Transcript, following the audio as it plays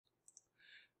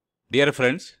Dear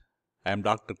friends, I am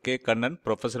Dr. K. Kannan,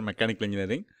 Professor Mechanical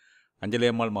Engineering,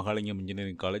 Anjaliammal Mahalingam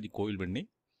Engineering College, Kovilvenni.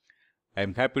 I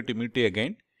am happy to meet you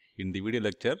again in the video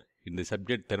lecture in the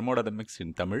subject Thermodynamics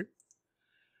in Tamil.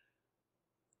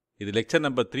 This is lecture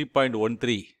number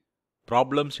 3.13,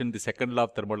 Problems in the Second Law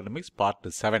of Thermodynamics, Part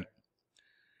 7.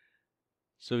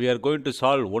 So, we are going to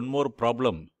solve one more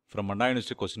problem from Anna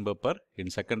University question paper in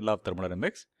Second Law of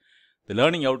Thermodynamics. The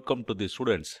learning outcome to the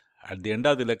students. At the end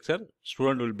of the lecture,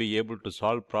 student will be able to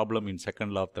solve problem in Second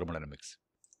Law of Thermodynamics.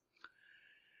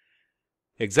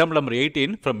 Example number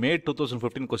 18 from May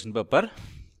 2015 question paper.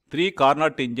 3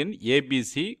 Carnot engine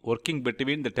ABC working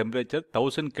between the temperature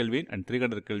 1000 Kelvin and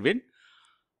 300 Kelvin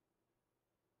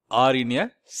are in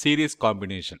a series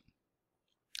combination.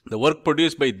 The work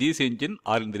produced by these engines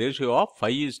are in the ratio of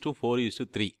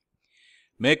 5:4:3.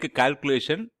 Make a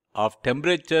calculation of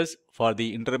temperatures for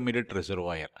the intermediate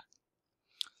reservoir.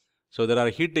 So, there are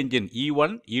heat engine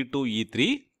E1, E2,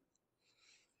 E3.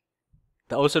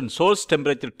 1000 source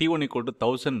temperature T1 equal to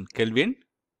 1000 Kelvin.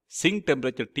 Sink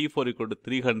temperature T4 equal to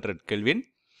 300 Kelvin.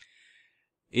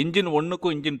 Engine 1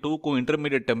 ku engine 2 ku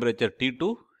intermediate temperature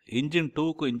T2. Engine 2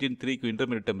 ku engine 3 ku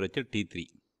intermediate temperature T3.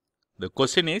 The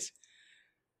question is,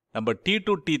 number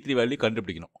T2, T3 value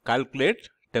கண்டுபிடிக்கணும். Calculate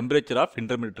temperature of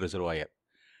intermediate reservoir.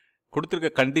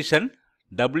 கொடுத்திருக்க condition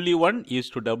W1 is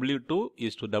to W2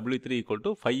 is to W3 equal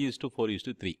to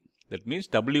 5:4:3. That means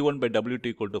W1 by W2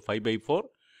 equal to 5/4.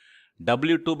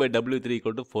 W2 by W3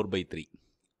 equal to 4/3.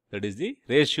 That is the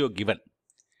ratio given.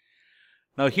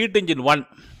 Now, heat engine 1,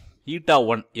 eta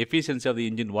 1, efficiency of the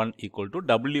engine 1 equal to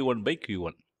W1 by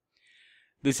Q1.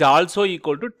 This is also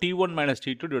equal to T1 minus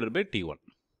T2 divided by T1.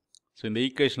 So, in the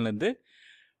equation,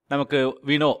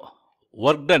 we know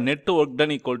work done, net work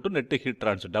done equal to net heat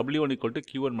transfer. W1 equal to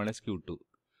Q1 minus Q2.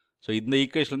 So, in the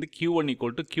equation, Q1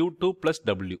 equal to Q2 plus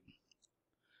W.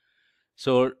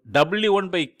 So, W1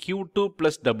 by Q2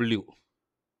 plus W.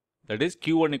 That is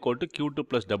Q1 equal to Q2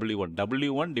 plus W1.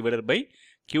 W1 divided by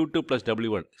Q2 plus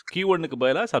W1. Q1 க்கு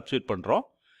பதிலா substitute பண்றோம்.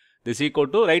 This is equal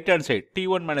to right hand side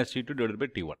T1 minus T2 divided by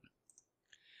T1.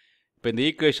 இப்போ இந்த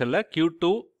equationல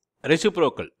Q2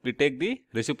 reciprocal. We take the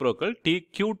reciprocal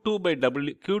Q2 by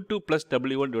W, Q2 plus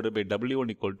W1 divided by W1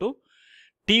 equal to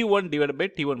T1 divided by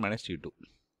T1 minus T2.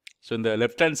 So, in the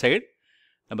left hand side,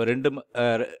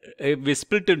 we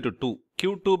split into 2.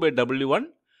 Q2 by W1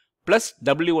 plus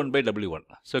W1 by W1.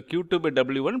 So, Q2 by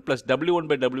W1 plus W1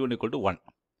 by W1 equal to 1.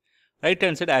 Right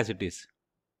hand side as it is.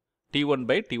 T1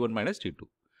 by T1 minus T2.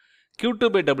 Q2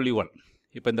 by W1.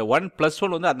 இப்போ இந்த 1 plus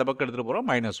 1 வந்து அந்த பக்கம் எடுத்துட்டு போகிறோம்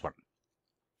 -1.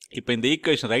 இப்போ இந்த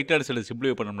equation right hand சைடில்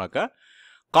simplify பண்ணோம்னாக்கா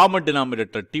common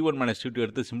denominator T1 minus T2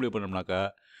 எடுத்து simplify பண்ணோம்னாக்கா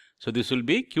so this will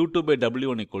be Q2 by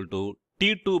W1 equal to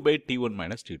T2 by T1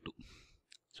 minus T2.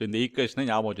 So இந்த ஈக்குவேஷனை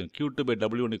ஞாபகம் வச்சுக்கணும். Q2 by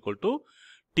W1 equal to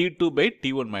T2 by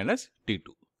T1 minus T2.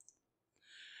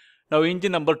 Now,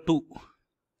 engine number 2,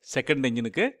 second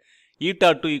engineக்கு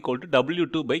eta 2 equal to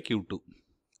W2 by Q2.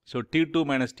 So, T2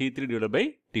 minus T3 divided by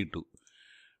T2.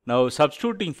 Now,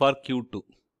 substituting for Q2.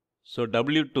 So,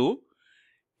 W2,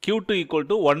 Q2 equal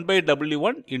to 1 by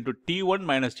W1 into T1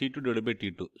 minus T2 divided by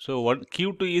T2. So,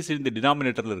 Q2 is in the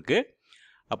denominator இருக்கு.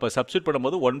 அப்போ substitute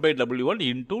பண்ணும்போது 1 by W1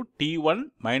 into T1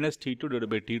 minus T2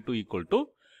 divided by T2 equal to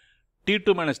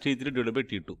T2 minus T3 divided by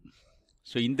T2.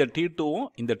 So, இந்த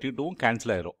T2வும்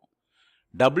cancel ஆயிரும்.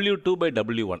 W2 by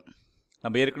W1.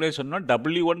 நம்ம ஏற்கனவே சொன்னோம்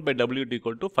W1 by W2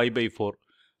 equal to 5/4.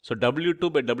 So,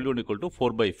 W2 by W1 equal to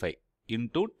 4/5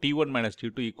 into T1 minus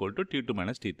T2 equal to T2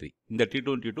 minus T3. இந்த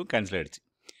T2 T2 cancel ஆயிடுச்சு.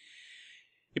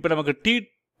 இப்போ நமக்கு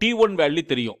T1 value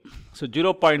தெரியும். So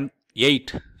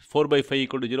 0.8 4/5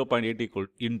 equal to 0.8 equal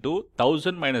into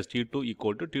 1000 minus T2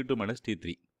 equal to T2 minus T3.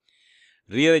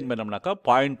 Rearrange பண்ணோம்னாக்கா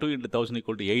 0.2 into 1000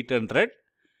 equal to 800.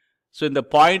 So இந்த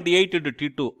 0.8 into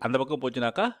T2 அந்த பக்கம்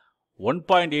போச்சுனாக்கா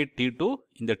 1.8 T2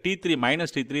 இந்த T3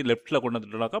 minus T3 லெஃப்டில் கொண்டு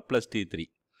வந்துட்டோம்னாக்கா plus T3.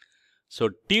 So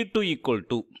T2 equal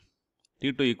to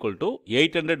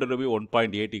 800 divided by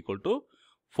 1.8 equal to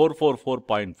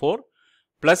 444.4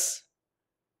 plus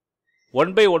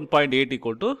 1 by 1.8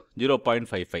 equal to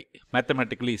 0.55.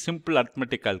 Mathematically, simple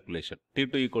arithmetic calculation.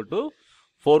 T2 equal to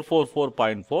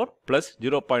 444.4 plus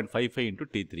 0.55 into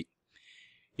T3.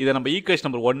 இதை நம்ம equation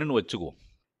number 1 ன்னு வச்சுக்குவோம்.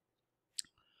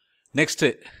 Next,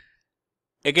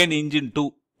 again engine 2,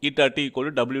 eta T equal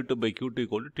to W2 by Q2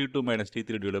 equal to T2 minus T3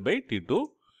 divided by T2.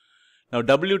 Now,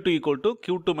 W2 equal to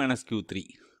Q2 minus Q3.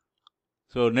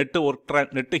 So, net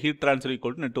heat transfer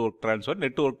equal to net work transfer.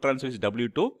 Net work transfer is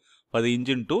W2 for the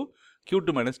engine 2. Q2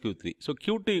 minus Q3. So,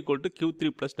 Q2 equal to Q3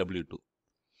 plus W2.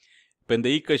 இப்போ இந்த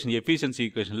equation efficiency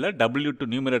ஈக்குவேஷனில் W2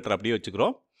 numerator அப்படியே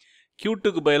வச்சுக்கிறோம்.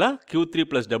 Q2க்கு பதிலாக Q3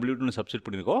 plus W2 substitute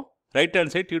பண்ணியிருக்கோம். Right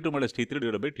hand side T2 minus T3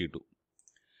 divided by T2.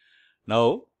 Now,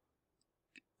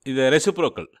 the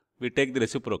reciprocal. We take the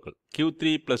reciprocal.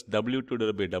 Q3 plus W2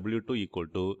 divided by W2 equal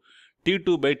to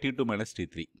T2 by T2 minus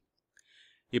T3.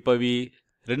 இப்போ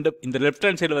இந்த left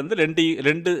hand side வந்து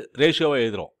ரெண்டு ரேஷியோவை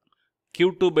எழுதுறோம்.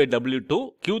 Q2 by W2,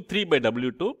 Q3 by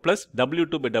W2 plus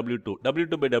W2 by W2.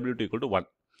 W2 by W2 equal to 1.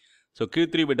 So,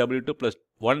 Q3 by W2 plus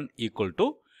 1 equal to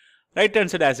right hand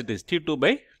side as it is T2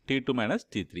 by T2 minus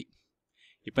T3.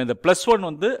 இப்போ இந்த plus 1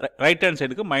 வந்து right hand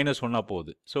side minus 1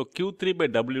 போகுது. So, Q3 by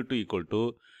W2 equal to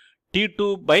T2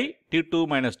 by T2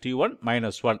 minus T1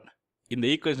 minus 1. இந்த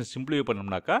equation simplify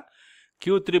பண்ணோம்னாக்கா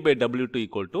Q3 by W2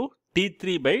 equal to T3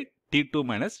 by T2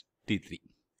 minus T3.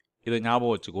 இதை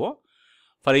ஞாபகம் வச்சுக்குவோம்.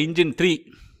 For engine 3,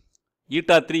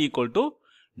 eta 3 equal to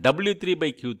W3 by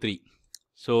Q3.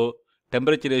 So,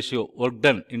 temperature ratio, work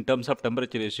done in terms of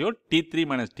temperature ratio, T3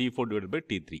 minus T4 divided by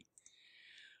T3.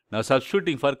 Now,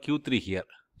 substituting for Q3 here.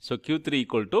 So, Q3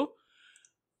 equal to,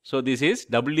 so this is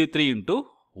W3 into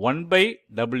 1 by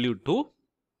W2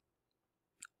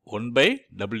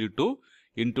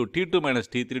 into T2 minus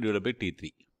T3 divided by T3.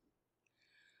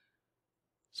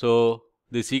 So,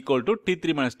 this equal to T3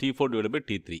 minus T4 divided by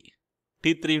T3.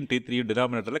 T3 and T3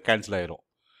 denominator cancel ஆயிரும்.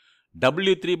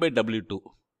 W3 by W2.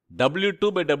 W2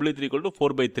 by W3 equal to 4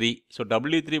 by 3. So,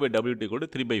 W3 by W2 equal to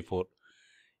 3 by 4.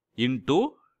 Into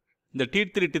the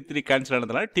T3 cancel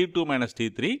ஆனதுனால T2 minus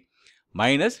T3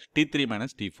 minus T3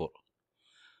 minus T4.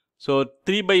 So,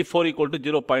 3 by 4 equal to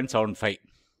 0.75.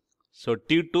 So,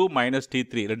 T2 minus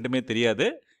T3 ரெண்டுமே தெரியாது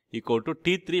equal to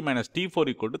T3 minus T4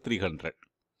 equal to 300.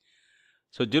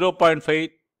 So,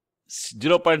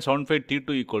 0.75 T2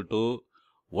 equal to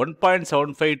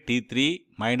 1.75 T3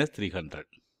 minus 300.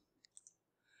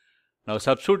 Now,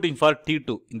 substituting for T2,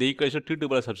 in the equation T2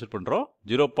 by substitute பண்றோம்.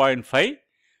 0.5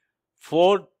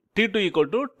 4 T2 equal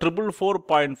to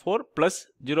 444.4 plus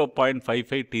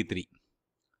 0.55 T3.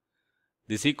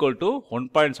 This equal to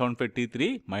 1.75 T3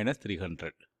 minus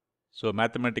 300. So,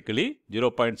 mathematically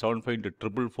 0.75 into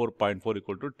 444.4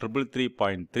 equal to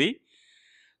 333.3.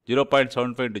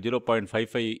 0.75 into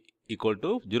 0.55 equal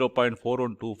to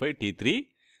 0.4125 T3.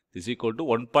 This equal to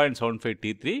 1.75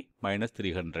 T3 minus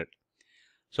 300.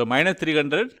 So, minus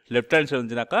 300 left hand side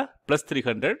வந்துனாக்கா plus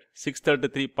 300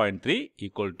 633.3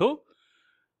 equal to,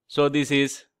 so this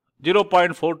is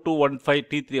 0.4215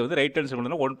 T3 வந்து right hand side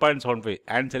வந்துனா 1.75.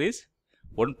 Answer is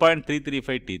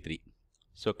 1.335 T3.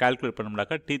 So, calculate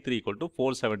பண்ணோம்னாக்கா T3 equal to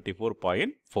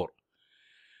 474.4.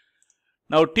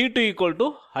 Now, T2 equal to,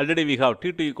 already we have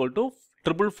T2 equal to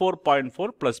 444.4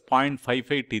 plus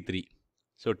 0.55 T3.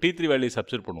 So, T3 value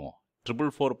substitute பண்ணுவோம்.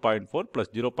 444.4 plus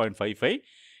 0.55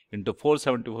 into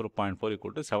 474.4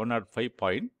 equal to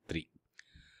 705.3.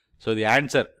 So, the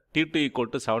answer T2 equal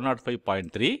to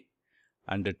 705.3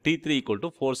 and T3 equal to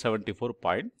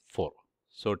 474.4.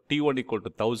 So, T1 equal to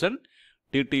 1000,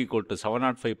 T2 equal to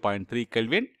 705.3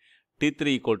 Kelvin, T3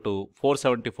 equal to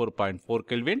 474.4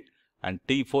 Kelvin and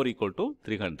T4 equal to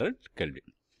 300 Kelvin.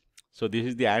 So, this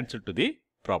is the answer to the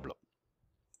problem.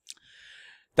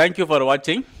 Thank you for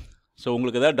watching. So,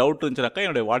 உங்களுக்கு ஏதாவது doubt இருந்துச்சுனாக்கா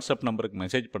என்னுடைய WhatsApp நம்பருக்கு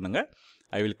message பண்ணுங்க.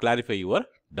 I will clarify your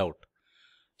doubt.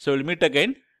 So, we'll meet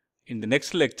again in the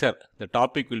next lecture. The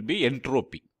topic will be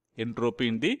entropy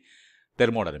in the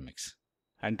thermodynamics.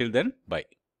 Until then, bye.